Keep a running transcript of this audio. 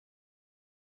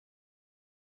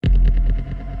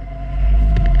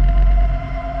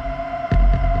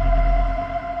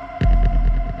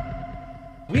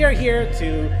we are here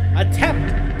to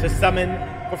attempt to summon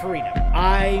Furina.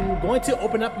 I'm going to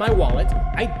open up my wallet.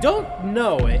 I don't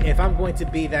know if I'm going to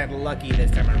be that lucky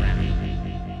this time around.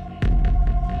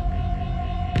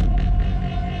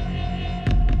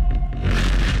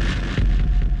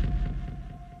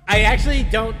 I actually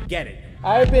don't get it.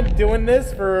 I've been doing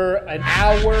this for an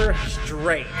hour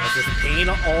straight. Is this pain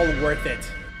all worth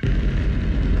it?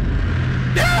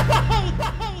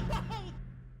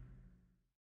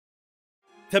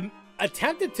 To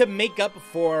attempted to make up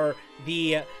for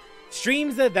the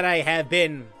streams that I have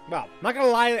been, well, not gonna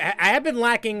lie, I have been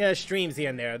lacking streams here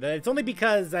and there. It's only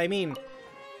because, I mean,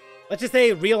 let's just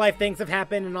say real life things have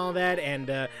happened and all that, and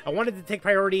I wanted to take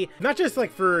priority, not just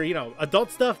like for, you know,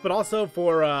 adult stuff, but also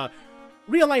for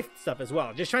real life stuff as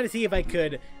well. Just trying to see if I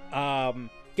could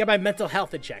get my mental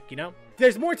health in check, you know?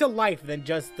 There's more to life than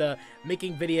just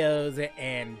making videos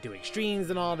and doing streams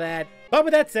and all that. But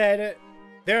with that said,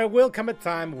 there will come a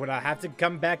time when I have to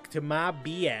come back to my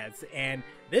BS, and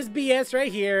this BS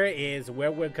right here is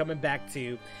where we're coming back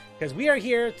to, because we are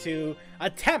here to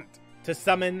attempt to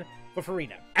summon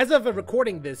Furina. As of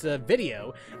recording this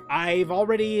video, I've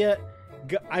already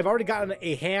gotten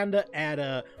a hand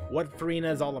at what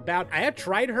Furina is all about. I had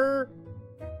tried her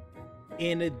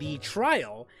in the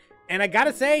trial, and I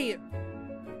gotta say,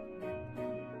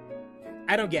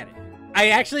 I don't get it. I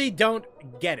actually don't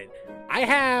get it. I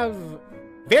have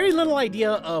very little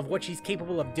idea of what she's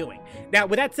capable of doing. Now,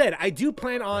 with that said, I do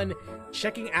plan on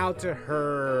checking out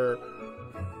her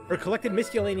collected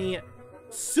miscellany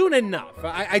soon enough.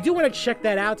 I do want to check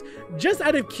that out, just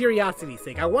out of curiosity's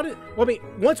sake. I want to, well, I mean,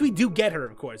 once we do get her,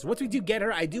 of course. Once we do get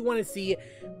her, I do want to see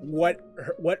what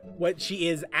she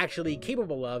is actually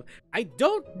capable of. I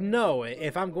don't know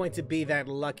if I'm going to be that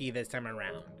lucky this time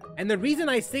around. And the reason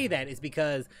I say that is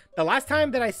because the last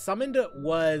time that I summoned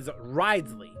was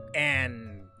Ridesley,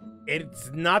 and it's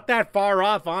not that far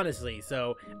off, honestly.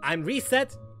 So I'm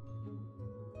reset.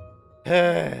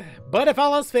 But if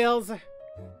all else fails,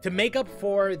 to make up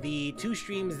for the 2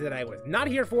 streams that I was not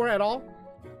here for at all,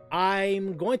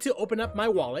 I'm going to open up my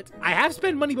wallet. I have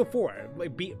spent money before,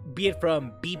 like be it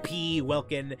from BP,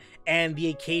 Welkin, and the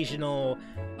occasional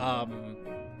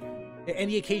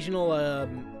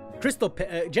crystal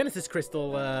Genesis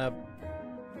crystal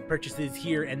purchases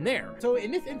here and there. So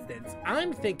in this instance,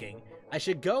 I'm thinking I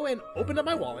should go and open up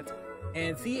my wallet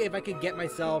and see if I could get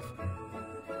myself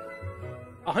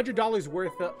 $100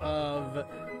 worth of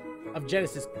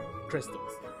Genesis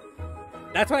crystals.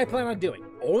 That's what I plan on doing.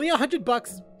 Only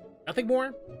 $100, nothing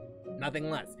more, nothing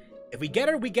less. If we get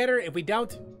her, we get her. If we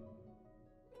don't,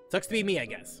 sucks to be me, I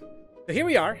guess. So here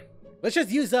we are. Let's just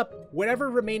use up whatever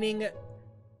remaining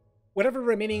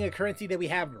currency that we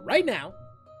have right now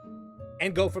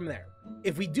and go from there.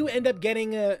 If we do end up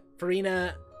getting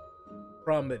Furina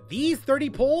from these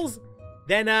 30 pulls,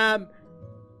 then well,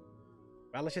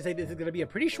 let's just say this is going to be a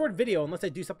pretty short video unless I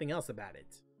do something else about it.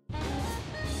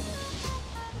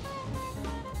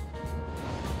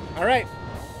 All right.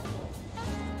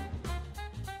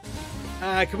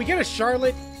 Can we get a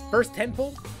Charlotte first 10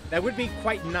 pull? That would be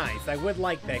quite nice. I would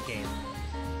like that game.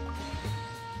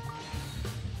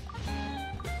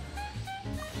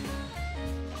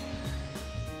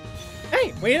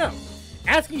 Hey, well, you know,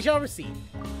 asking shall receive.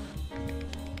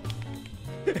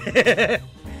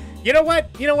 You know what?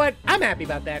 You know what? I'm happy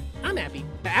about that. I'm happy.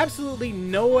 Absolutely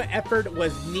no effort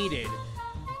was needed,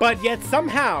 but yet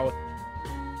somehow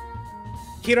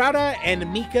Kirara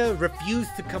and Mika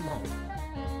refused to come home.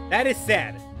 That is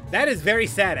sad. That is very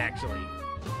sad, actually.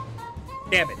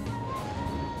 Damn it.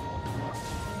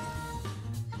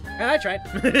 And I tried.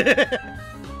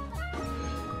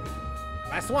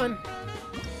 Last one.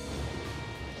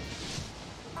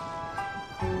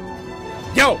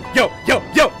 Yo, yo, yo,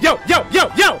 yo, yo, yo,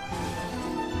 yo, yo!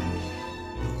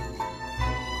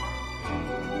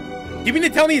 You mean to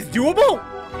tell me it's doable?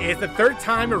 Is the 3rd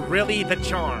time really the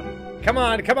charm? Come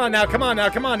on, come on now, come on now,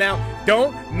 come on now.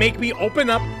 Don't make me open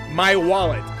up my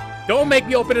wallet. Don't make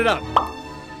me open it up.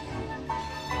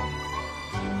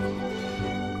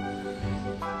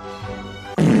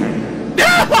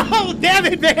 No! Damn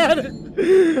it,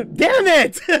 man! Damn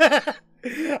it!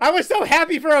 I was so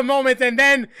happy for a moment and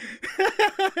then...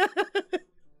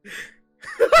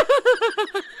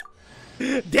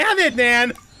 Damn it,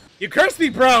 man! You cursed me,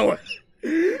 bro!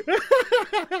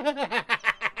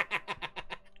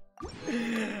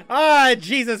 Ah,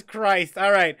 Jesus Christ.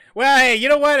 All right. Well, hey, you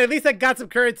know what? At least I got some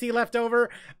currency left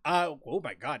over. Oh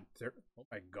my God. Oh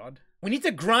my God. We need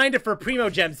to grind for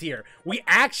Primo Gems here. We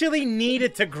actually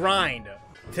needed to grind.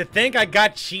 To think I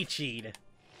got cheat sheet.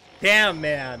 Damn,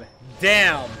 man.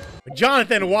 Damn.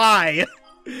 Jonathan, why?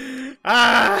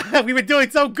 Ah, we were doing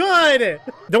so good.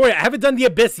 Don't worry, I haven't done the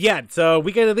Abyss yet, so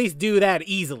we can at least do that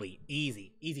easily.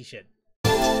 Easy shit.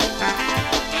 All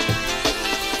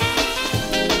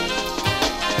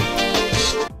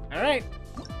right.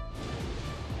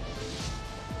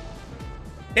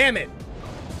 Damn it.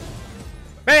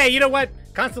 Hey, you know what?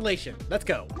 Constellation. Let's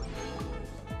go.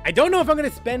 I don't know if I'm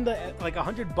gonna spend like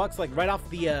 $100 like right off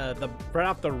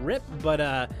the rip, but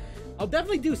I'll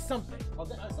definitely do something. I'll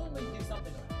certainly do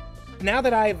something. Now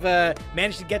that I've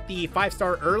managed to get the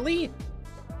 5-star early,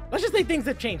 let's just say things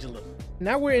have changed a little.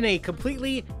 Now we're in a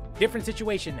completely different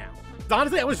situation now.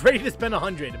 Honestly, I was ready to spend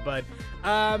 100, but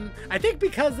I think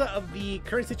because of the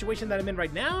current situation that I'm in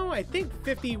right now, I think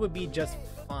 50 would be just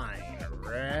fine,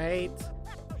 right?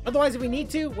 Otherwise, if we need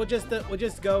to, we'll just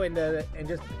go and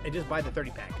just buy the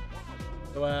 30-pack.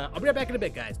 So I'll be right back in a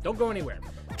bit, guys. Don't go anywhere.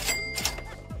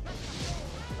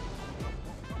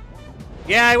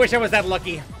 Yeah, I wish I was that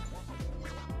lucky.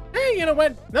 Hey, you know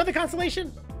what? Another constellation?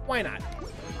 Why not?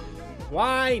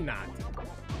 Why not?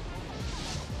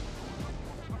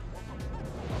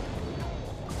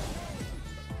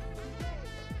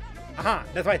 Uh-huh,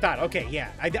 that's what I thought. Okay,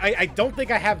 yeah. I don't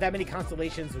think I have that many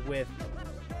constellations with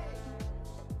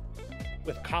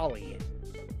Kali.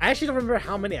 I actually don't remember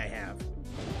how many I have.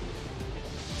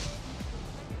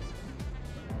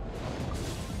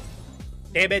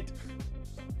 Damn it.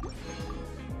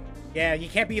 Yeah, you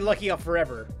can't be lucky up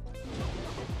forever.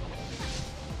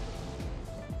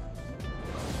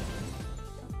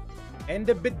 And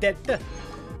a bidetta.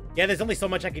 Yeah, there's only so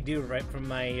much I could do right from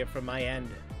my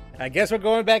end. I guess we're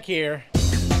going back here.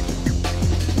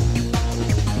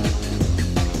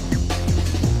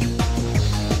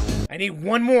 I need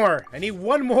one more. I need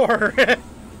one more.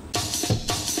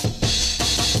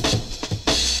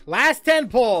 Last 10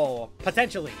 pull,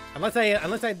 potentially, unless I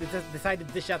decide to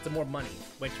dish out some more money,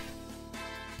 which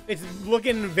it's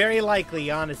looking very likely,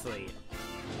 honestly.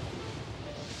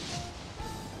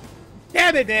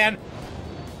 Damn it, Dan!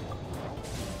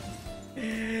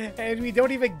 And we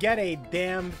don't even get a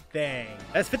damn thing.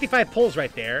 That's 55 pulls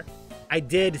right there. I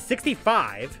did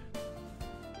 65.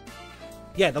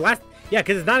 Yeah,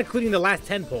 because it's not including the last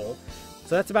 10 pull.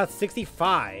 So that's about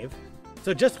 65.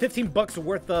 So just $15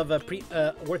 worth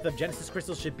of Genesis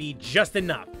crystals should be just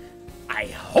enough. I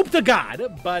hope to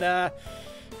God, but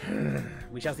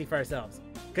we shall see for ourselves.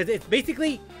 Because it's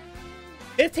basically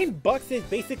 $15 is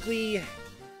basically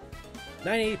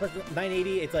 980 plus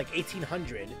 980. It's like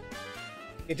 1,800.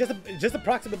 It's just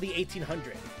approximately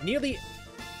 1,800. Nearly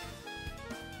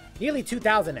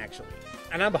 2,000 actually.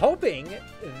 And I'm hoping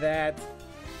that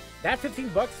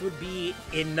 $15 would be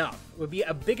enough. Would be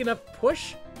a big enough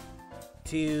push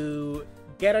to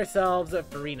get ourselves a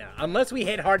Furina. Unless we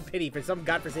hit hard pity for some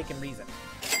godforsaken reason.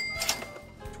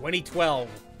 2012.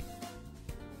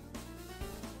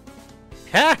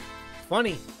 Ha!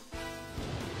 Funny.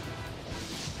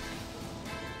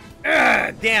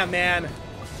 Ugh, damn, man.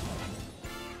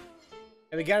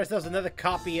 And we got ourselves another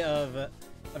copy of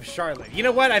Charlotte. You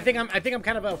know what? I think I'm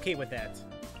kind of okay with that.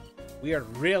 We are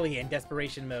really in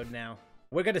desperation mode now.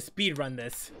 We're gonna speed run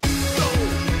this.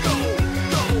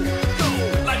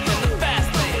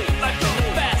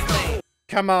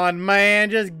 Come on, man,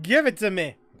 just give it to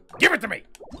me. Give it to me.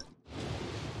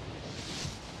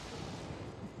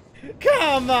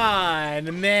 Come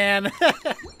on, man.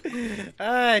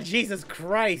 Jesus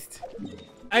Christ.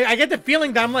 I get the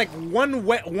feeling that I'm like one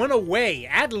away,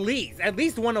 at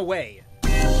least one away.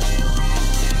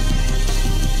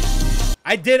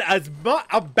 I did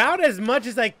about as much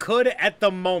as I could at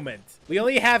the moment. We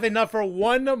only have enough for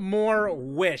one more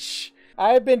wish.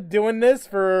 I've been doing this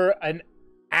for an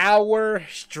hour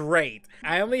straight.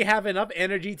 I only have enough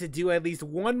energy to do at least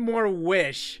one more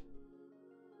wish.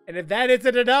 And if that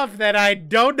isn't enough, then I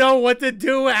don't know what to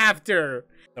do after.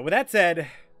 So with that said,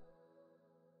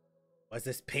 was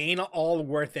this pain all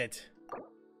worth it?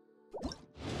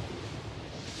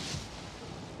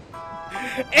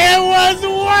 It was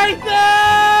worth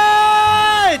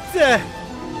it!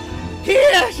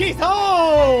 Here, she's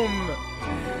home!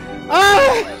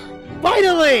 Ah!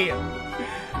 Finally!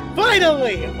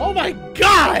 Finally! Oh my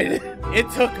god!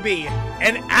 It took me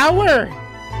an hour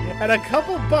and a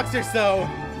couple bucks or so.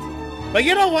 But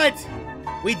you know what?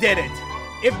 We did it.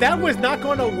 If that was not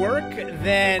going to work,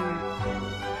 then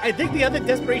I think the other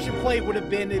desperation play would have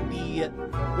been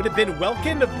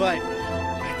welcomed, but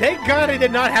thank God I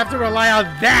did not have to rely on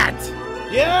that.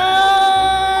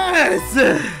 Yes!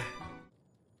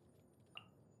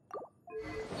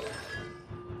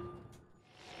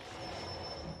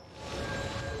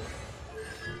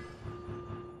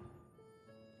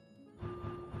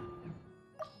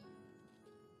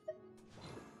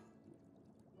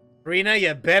 Furina,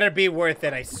 you better be worth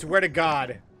it, I swear to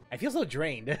God. I feel so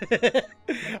drained.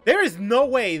 There is no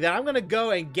way that I'm gonna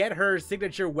go and get her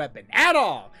signature weapon at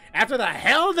all after the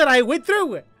hell that I went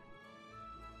through.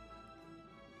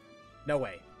 No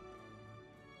way.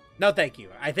 No, thank you.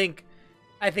 I think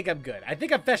I'm good. I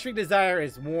think a Festering Desire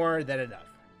is more than enough.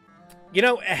 You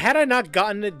know, had I not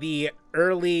gotten the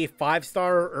early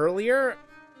 5-star earlier,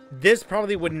 this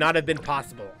probably would not have been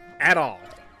possible at all.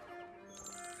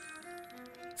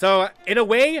 So, in a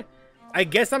way, I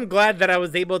guess I'm glad that I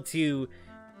was able to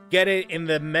get it in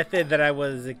the method that I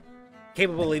was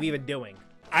capable of even doing.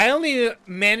 I only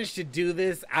managed to do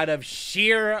this out of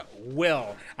sheer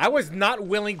will. I was not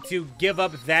willing to give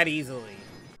up that easily.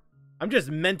 I'm just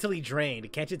mentally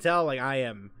drained. Can't you tell? Like, I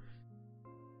am.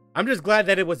 I'm just glad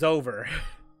that it was over.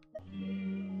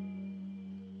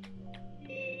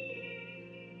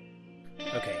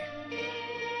 Okay.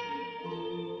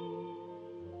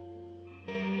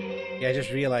 Yeah, I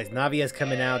just realized Navia's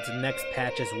coming out next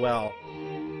patch as well.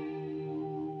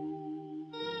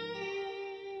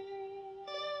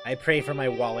 I pray for my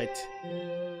wallet.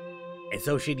 And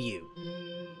so should you.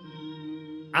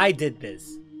 I did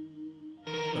this.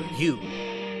 But you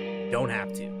don't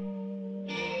have to.